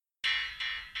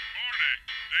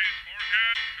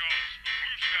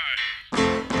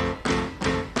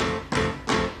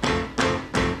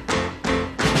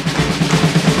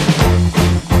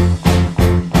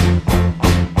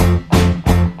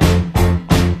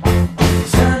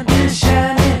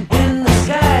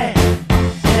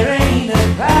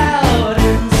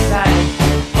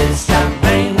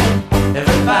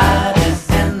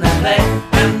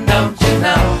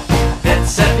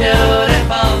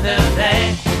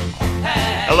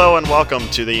Hello and welcome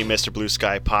to the Mr. Blue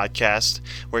Sky podcast.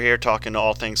 We're here talking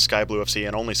all things Sky Blue FC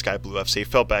and only Sky Blue FC.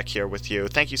 Phil back here with you.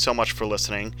 Thank you so much for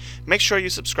listening. Make sure you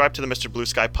subscribe to the Mr. Blue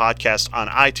Sky podcast on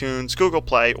iTunes, Google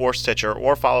Play, or Stitcher,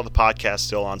 or follow the podcast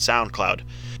still on SoundCloud.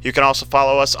 You can also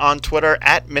follow us on Twitter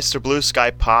at Mr. Blue Sky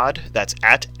Pod. That's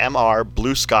at MR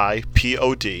Blue Sky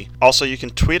POD. Also, you can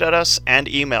tweet at us and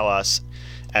email us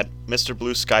at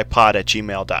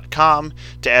mrblueskypod@gmail.com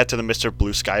to add to the Mr.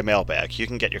 Blue Sky mailbag. You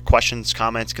can get your questions,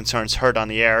 comments, concerns heard on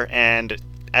the air, and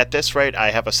at this rate,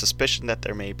 I have a suspicion that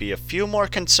there may be a few more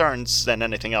concerns than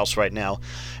anything else right now,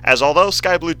 as although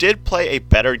Sky Blue did play a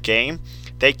better game,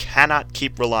 they cannot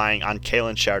keep relying on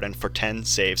Kalen Sheridan for 10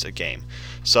 saves a game.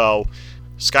 So,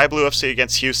 Sky Blue FC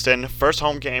against Houston, first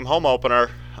home game, home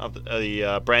opener of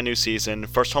the brand new season,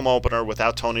 first home opener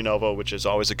without Tony Novo, which is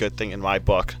always a good thing in my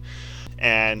book.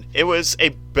 And it was a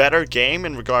better game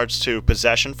in regards to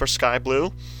possession for Sky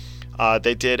Blue.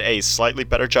 They did a slightly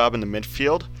better job in the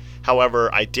midfield. However,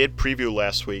 I did preview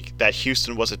last week that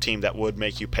Houston was a team that would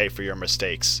make you pay for your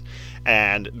mistakes.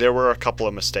 And there were a couple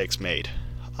of mistakes made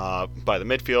by the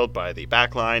midfield, by the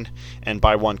backline, and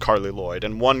by one Carly Lloyd.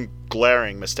 And one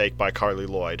glaring mistake by Carly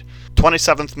Lloyd.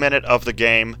 27th minute of the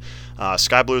game,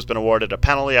 Sky Blue has been awarded a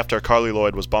penalty after Carly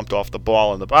Lloyd was bumped off the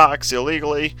ball in the box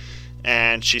illegally.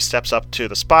 And she steps up to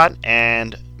the spot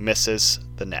and misses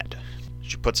the net.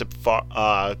 She puts it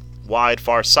wide,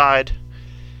 far side,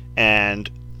 and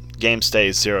game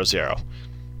stays 0-0.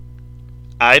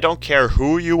 I don't care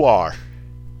who you are,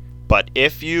 but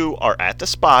if you are at the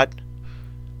spot,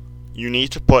 you need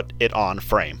to put it on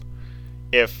frame.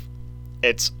 If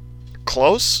it's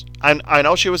close, I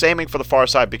know she was aiming for the far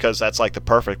side because that's like the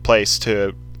perfect place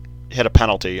to hit a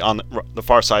penalty on the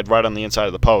far side, right on the inside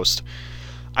of the post.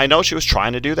 I know she was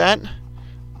trying to do that,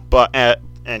 but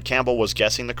and Campbell was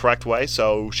guessing the correct way,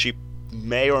 so she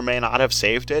may or may not have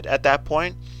saved it at that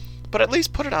point. But at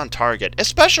least put it on target,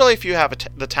 especially if you have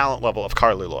the talent level of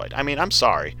Carly Lloyd. I mean, I'm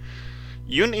sorry.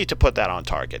 You need to put that on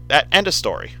target. That end of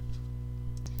story.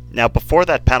 Now, before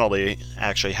that penalty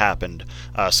actually happened,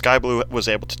 Sky Blue was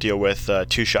able to deal with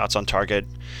two shots on target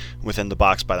within the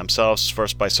box by themselves.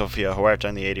 First by Sofia Huerta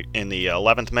in the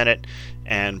 11th minute,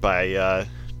 and by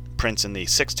Prince in the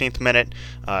 16th minute.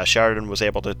 Sheridan was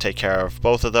able to take care of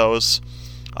both of those.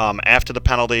 After the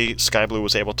penalty, Sky Blue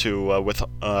was able to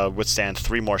withstand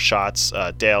three more shots.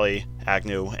 Daly,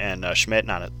 Agnew, and Schmidt,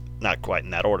 not quite in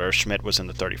that order. Schmidt was in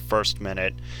the 31st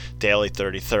minute, Daly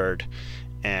 33rd,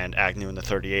 and Agnew in the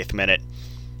 38th minute.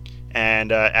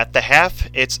 And at the half,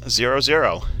 it's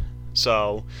 0-0.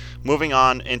 So moving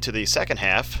on into the second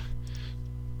half,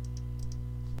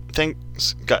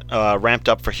 things got ramped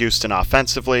up for Houston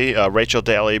offensively. Rachel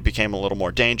Daly became a little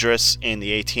more dangerous in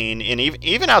the 18, and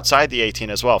even outside the 18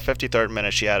 as well. 53rd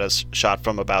minute, she had a shot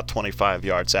from about 25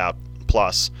 yards out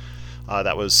plus.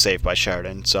 That was saved by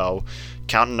Sheridan. So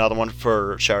count another one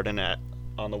for Sheridan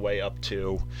on the way up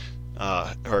to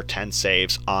her 10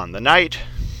 saves on the night.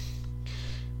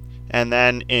 And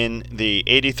then in the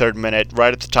 83rd minute,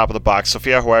 right at the top of the box,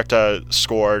 Sofia Huerta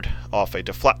scored off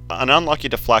an unlucky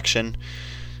deflection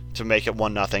to make it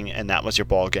 1-0, and that was your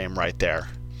ball game right there.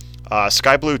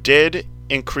 Sky Blue did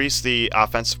increase the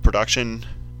offensive production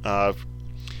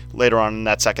later on in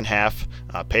that second half.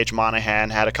 Paige Monahan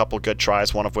had a couple good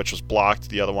tries, one of which was blocked.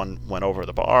 The other one went over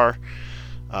the bar.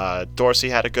 Dorsey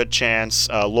had a good chance.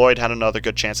 Lloyd had another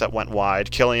good chance that went wide.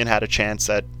 Killian had a chance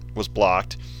that was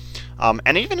blocked.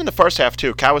 And even in the first half,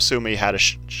 too, Kawasumi had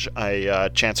a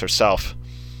chance herself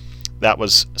that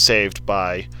was saved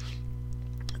by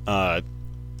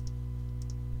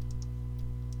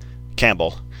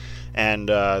Campbell. And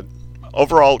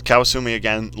overall, Kawasumi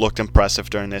again looked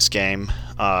impressive during this game.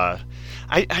 I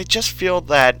just feel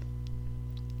that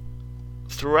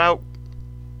throughout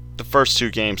the first two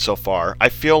games so far, I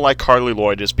feel like Carly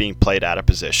Lloyd is being played out of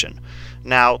position.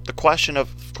 Now, the question,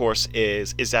 of course,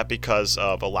 is that because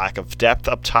of a lack of depth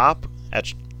up top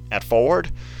at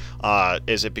forward?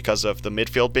 Is it because of the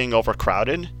midfield being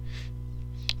overcrowded?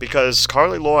 Because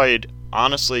Carly Lloyd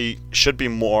honestly should be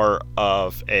more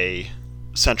of a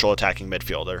central attacking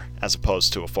midfielder as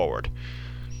opposed to a forward.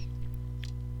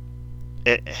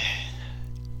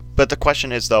 But the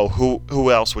question is, though,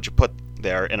 who else would you put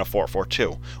there in a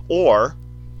 4-4-2? Or,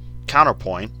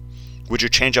 counterpoint, would you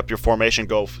change up your formation,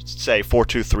 go, say,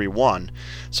 4-2-3-1,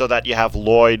 so that you have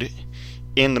Lloyd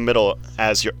in the middle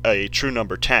as a true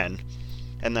number 10,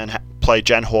 and then play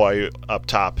Jen Hoy up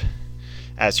top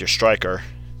as your striker,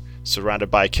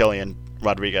 surrounded by Killian,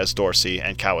 Rodriguez, Dorsey,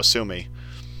 and Kawasumi?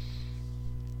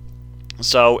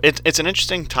 So it's an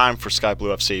interesting time for Sky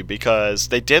Blue FC because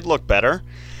they did look better,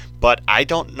 but I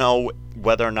don't know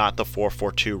whether or not the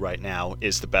 4-4-2 right now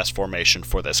is the best formation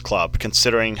for this club,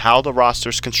 considering how the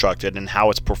roster's constructed and how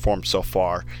it's performed so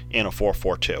far in a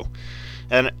 4-4-2.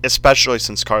 And especially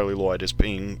since Carly Lloyd is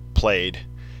being played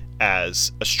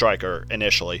as a striker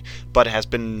initially, but has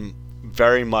been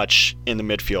very much in the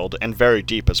midfield and very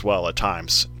deep as well at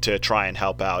times to try and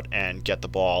help out and get the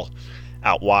ball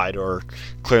out wide or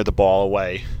clear the ball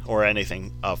away or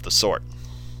anything of the sort.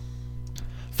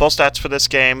 Full stats for this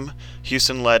game: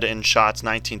 Houston led in shots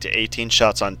 19 to 18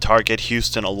 shots on target,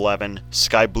 Houston 11,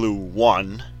 Sky Blue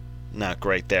 1. Not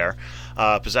great there.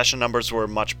 Possession numbers were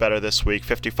much better this week,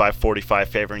 55-45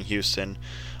 favoring Houston.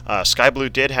 Sky Blue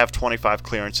did have 25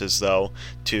 clearances though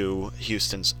to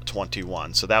Houston's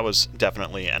 21, so that was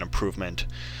definitely an improvement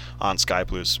on Sky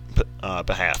Blue's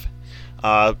behalf.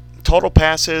 Total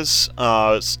passes,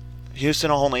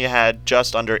 Houston only had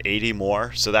just under 80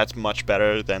 more, so that's much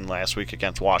better than last week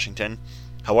against Washington.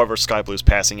 However, Sky Blue's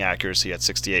passing accuracy at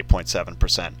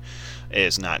 68.7%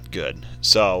 is not good.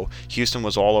 So Houston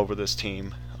was all over this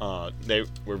team. They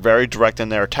were very direct in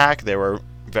their attack. They were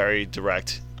very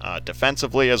direct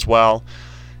defensively as well.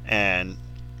 And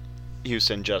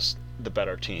Houston just the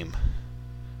better team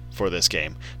for this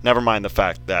game. Never mind the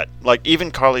fact that, like, even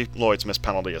Carly Lloyd's missed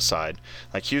penalty aside,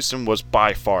 like, Houston was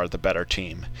by far the better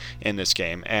team in this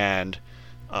game. And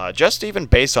just even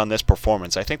based on this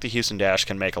performance, I think the Houston Dash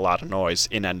can make a lot of noise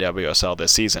in NWSL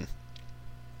this season.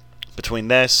 Between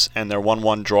this and their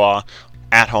 1-1 draw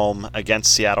at home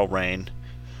against Seattle Reign,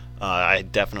 I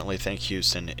definitely think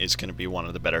Houston is going to be one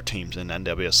of the better teams in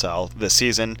NWSL this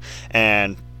season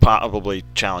and probably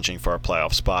challenging for a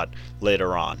playoff spot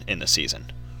later on in the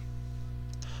season.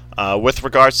 With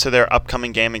regards to their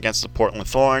upcoming game against the Portland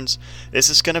Thorns, this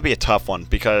is going to be a tough one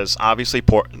because obviously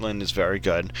Portland is very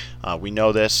good. We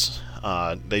know this.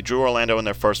 They drew Orlando in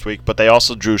their first week, but they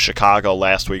also drew Chicago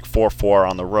last week 4-4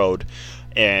 on the road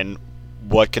in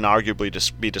what can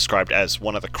arguably be described as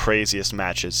one of the craziest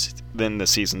matches in the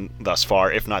season thus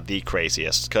far, if not the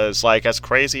craziest. Because, like, as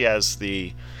crazy as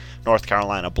the North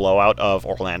Carolina blowout of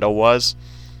Orlando was,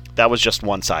 that was just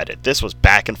one-sided. This was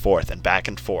back and forth and back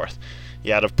and forth.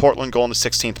 You had a Portland goal in the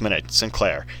 16th minute,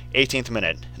 Sinclair. 18th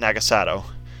minute, Nagasato.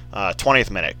 20th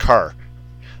minute, Kerr.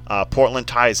 Portland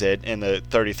ties it in the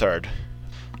 33rd.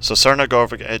 So Serna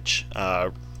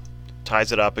Govic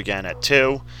ties it up again at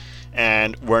 2,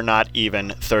 and we're not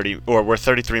even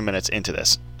 33 minutes into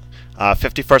this.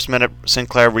 51st minute,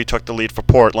 Sinclair retook the lead for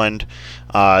Portland.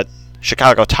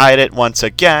 Chicago tied it once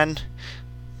again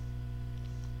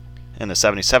in the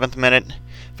 77th minute.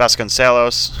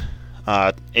 Vasconcelos.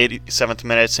 87th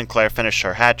minute, Sinclair finished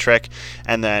her hat trick,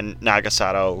 and then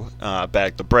Nagasato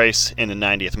bagged the brace in the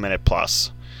 90th minute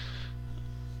plus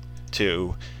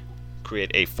to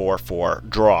create a 4-4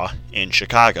 draw in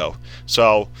Chicago.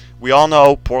 So we all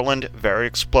know Portland, very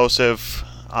explosive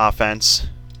offense,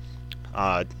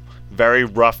 very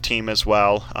rough team as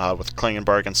well, with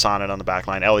Klingenberg and Sonnet on the back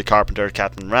line, Ellie Carpenter,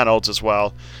 Captain Reynolds as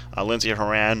well, Lindsay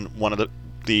Horan, one of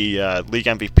the league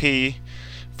MVP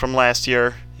from last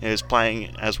year, is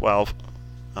playing as well.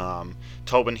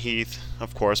 Tobin Heath,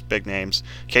 of course, big names.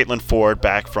 Caitlin Ford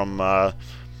back from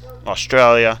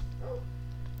Australia.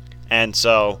 And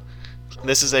so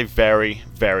this is a very,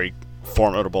 very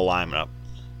formidable lineup.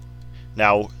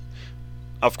 Now,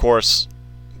 of course,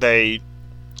 they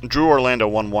drew Orlando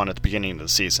 1-1 at the beginning of the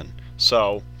season.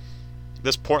 So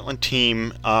this Portland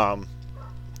team,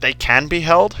 they can be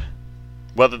held.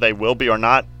 Whether they will be or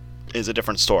not is a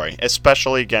different story,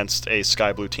 especially against a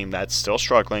Sky Blue team that's still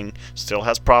struggling, still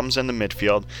has problems in the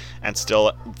midfield, and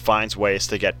still finds ways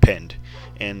to get pinned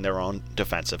in their own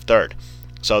defensive third.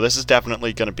 So this is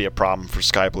definitely going to be a problem for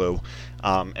Sky Blue,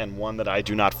 and one that I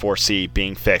do not foresee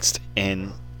being fixed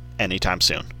in anytime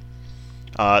soon.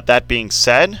 That being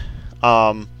said,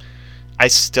 I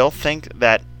still think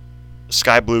that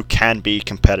Sky Blue can be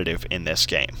competitive in this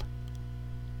game.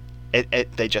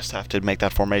 They just have to make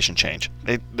that formation change.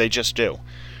 They just do.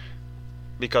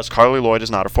 Because Carly Lloyd is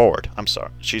not a forward. I'm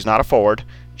sorry. She's not a forward.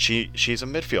 She's a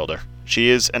midfielder. She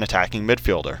is an attacking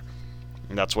midfielder.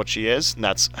 And that's what she is, and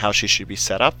that's how she should be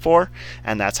set up for,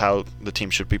 and that's how the team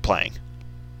should be playing.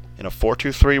 In a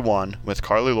 4-2-3-1 with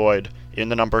Carly Lloyd in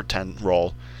the number 10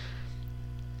 role,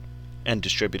 and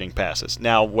distributing passes.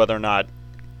 Now, whether or not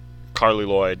Carly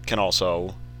Lloyd can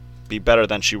also be better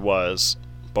than she was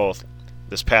both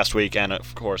this past week and,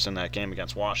 of course, in that game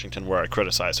against Washington where I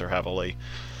criticized her heavily,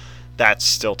 that's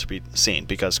still to be seen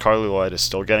because Carly Lloyd is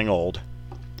still getting old,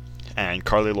 and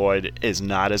Carly Lloyd is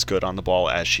not as good on the ball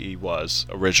as she was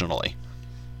originally.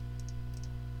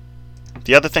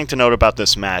 The other thing to note about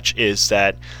this match is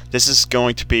that this is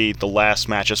going to be the last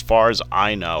match, as far as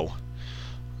I know,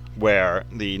 where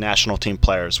the national team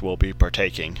players will be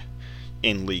partaking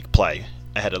in league play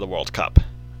ahead of the World Cup,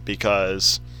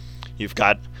 because you've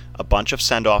got a bunch of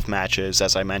send-off matches,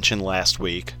 as I mentioned last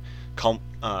week,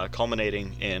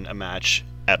 culminating in a match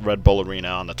at Red Bull Arena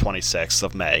on the 26th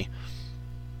of May.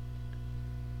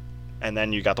 And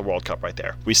then you got the World Cup right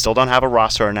there. We still don't have a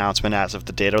roster announcement as of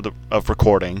the date of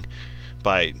recording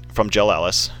from Jill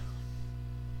Ellis.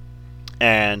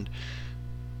 And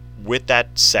with that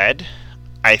said,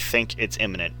 I think it's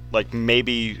imminent. Like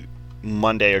maybe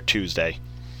Monday or Tuesday,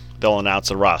 they'll announce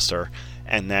the roster,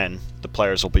 and then the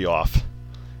players will be off.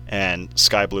 And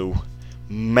Sky Blue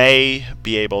may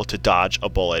be able to dodge a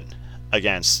bullet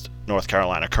against North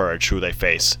Carolina Courage, who they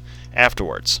face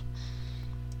afterwards.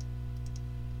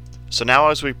 So now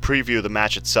as we preview the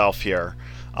match itself here,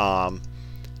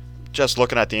 just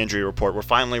looking at the injury report, we're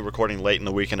finally recording late in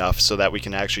the week enough so that we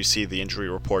can actually see the injury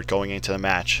report going into the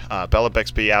match. Bella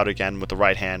Bixby out again with the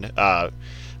right hand.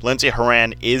 Lindsey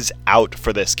Horan is out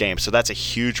for this game, so that's a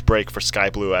huge break for Sky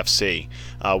Blue FC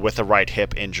with a right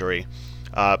hip injury.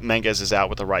 Menges is out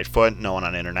with the right foot, no one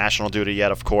on international duty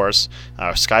yet, of course.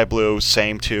 Sky Blue,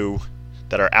 same two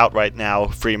that are out right now,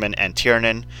 Freeman and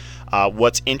Tiernan.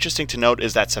 What's interesting to note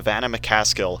is that Savannah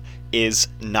McCaskill is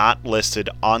not listed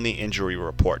on the injury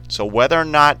report. So whether or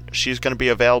not she's going to be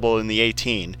available in the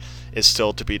 18 is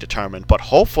still to be determined. But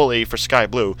hopefully for Sky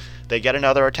Blue, they get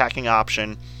another attacking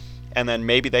option, and then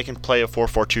maybe they can play a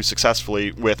 4-4-2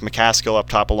 successfully with McCaskill up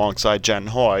top alongside Jen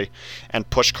Hoy and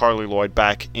push Carly Lloyd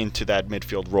back into that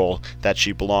midfield role that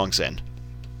she belongs in.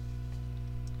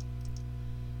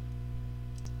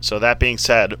 So that being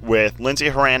said, with Lindsey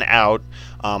Horan out,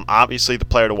 obviously the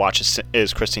player to watch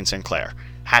is Christine Sinclair.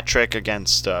 Hat trick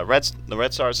against the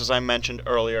Red Stars, as I mentioned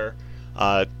earlier.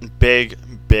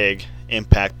 Big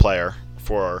impact player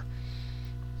for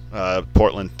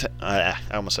Portland. I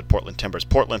almost said Portland Timbers.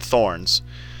 Portland Thorns.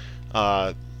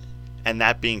 And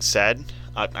that being said,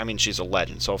 I mean, she's a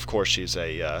legend, so of course she's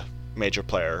a major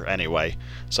player anyway.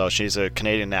 So she's a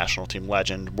Canadian national team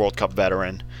legend, World Cup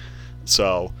veteran.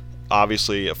 So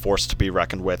obviously a force to be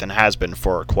reckoned with, and has been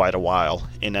for quite a while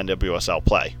in NWSL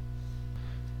play.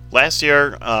 Last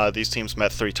year, these teams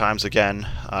met 3 times again.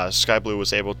 Sky Blue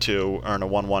was able to earn a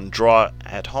 1-1 draw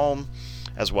at home,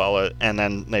 as well and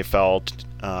then they fell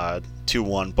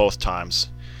 2-1 both times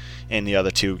in the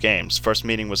other 2 games. First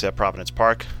meeting was at Providence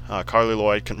Park. Carly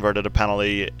Lloyd converted a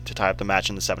penalty to tie up the match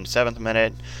in the 77th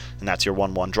minute, and that's your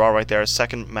 1-1 draw right there.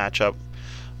 Second matchup,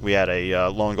 we had a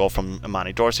lone goal from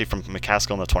Imani Dorsey from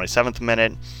McCaskill in the 27th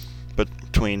minute,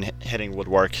 between hitting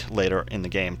woodwork later in the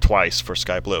game twice for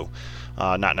Sky Blue.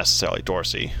 Not necessarily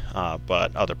Dorsey,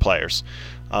 but other players.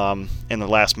 In the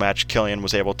last match, Killian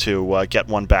was able to get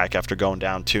one back after going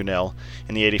down 2-0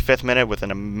 in the 85th minute with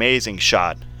an amazing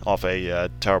shot off a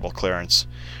terrible clearance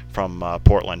from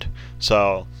Portland.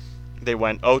 So they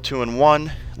went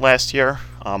 0-2-1 last year.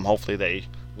 Hopefully they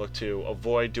look to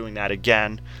avoid doing that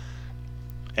again.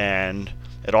 And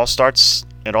it all starts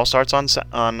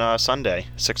on Sunday,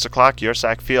 6 o'clock,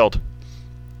 Ursack Field.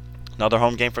 Another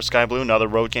home game for Sky Blue, another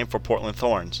road game for Portland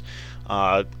Thorns.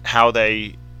 How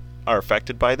they are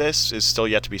affected by this is still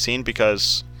yet to be seen,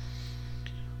 because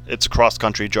it's a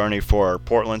cross-country journey for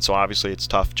Portland, so obviously it's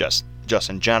tough just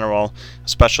in general,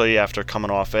 especially after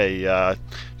coming off a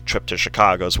trip to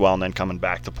Chicago as well, and then coming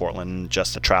back to Portland.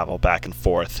 Just to travel back and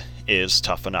forth is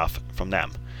tough enough from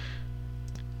them.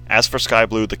 As for Sky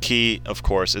Blue, the key, of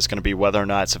course, is going to be whether or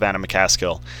not Savannah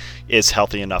McCaskill is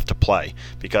healthy enough to play,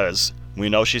 because we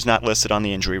know she's not listed on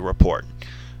the injury report.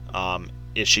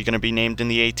 Is she going to be named in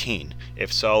the 18?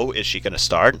 If so, is she going to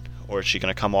start, or is she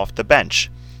going to come off the bench?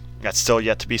 That's still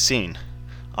yet to be seen.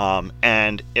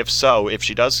 And if so, if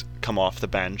she does come off the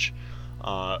bench,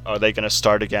 are they going to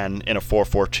start again in a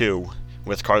 4-4-2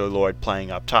 with Carly Lloyd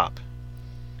playing up top?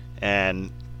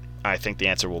 And I think the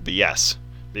answer will be yes,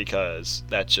 because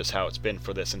that's just how it's been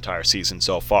for this entire season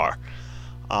so far.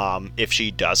 If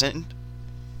she doesn't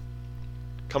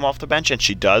come off the bench and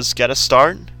she does get a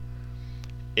start,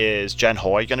 is Jen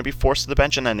Hoy going to be forced to the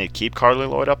bench and then they keep Carly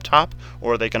Lloyd up top?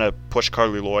 Or are they going to push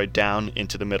Carly Lloyd down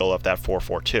into the middle of that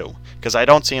 4-4-2? Because I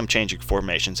don't see them changing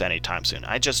formations anytime soon.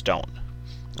 I just don't,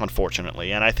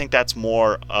 unfortunately. And I think that's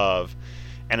more of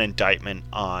an indictment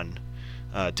on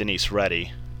Denise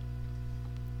Reddy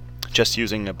just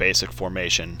using a basic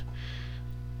formation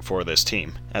for this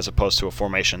team, as opposed to a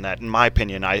formation that, in my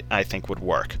opinion, I think would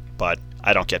work, but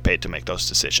I don't get paid to make those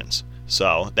decisions.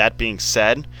 So, that being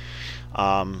said,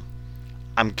 I'm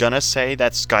going to say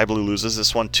that Sky Blue loses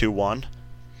this one 2-1.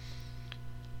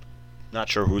 Not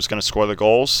sure who's going to score the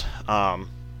goals,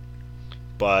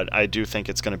 but I do think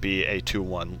it's going to be a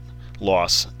 2-1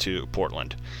 loss to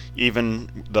Portland, even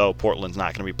though Portland's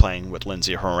not going to be playing with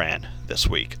Lindsey Horan this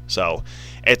week. So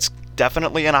it's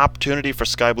definitely an opportunity for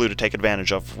Sky Blue to take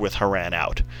advantage of with Horan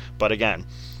out. But again,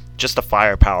 just the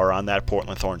firepower on that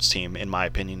Portland Thorns team, in my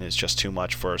opinion, is just too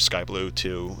much for Sky Blue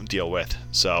to deal with.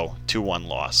 So 2-1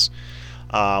 loss.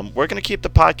 We're going to keep the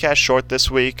podcast short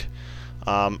this week.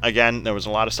 Again, there was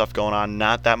a lot of stuff going on,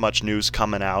 not that much news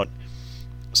coming out.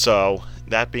 So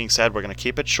that being said, we're going to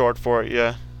keep it short for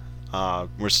you.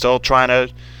 We're still trying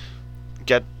to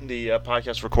get the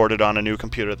podcast recorded on a new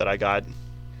computer that I got.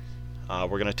 We're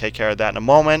going to take care of that in a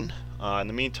moment. In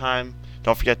the meantime,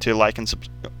 don't forget to like and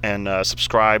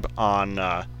subscribe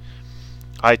on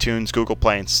iTunes, Google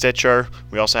Play, and Stitcher.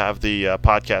 We also have the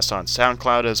podcast on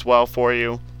SoundCloud as well for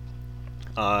you.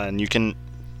 And you can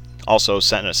also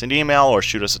send us an email or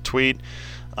shoot us a tweet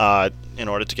in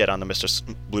order to get on the Mr.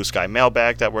 Blue Sky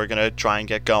mailbag that we're going to try and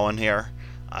get going here.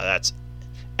 That's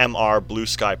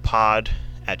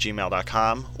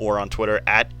mrblueskypod@gmail.com or on Twitter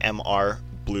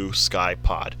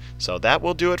 @mrblueskypod. So that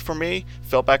will do it for me.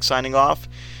 Phil Beck signing off.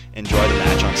 Enjoy the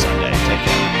match on Sunday. Take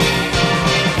care.